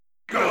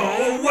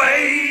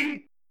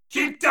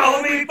She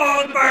told me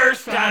for the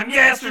first time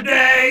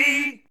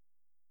yesterday.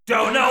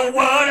 Don't know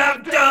what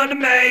I've done to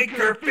make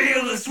her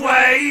feel this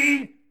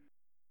way.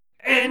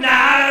 And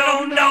I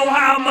don't know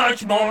how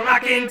much more I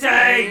can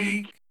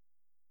take.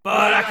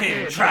 But I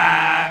can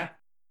try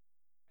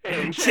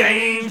and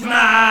change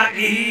my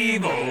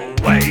evil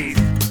ways.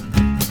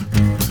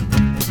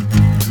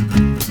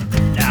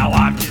 Now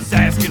I'm just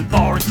asking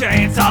for a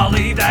chance. I'll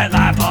leave that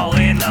life all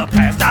in the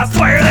past. I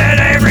swear that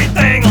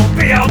everything will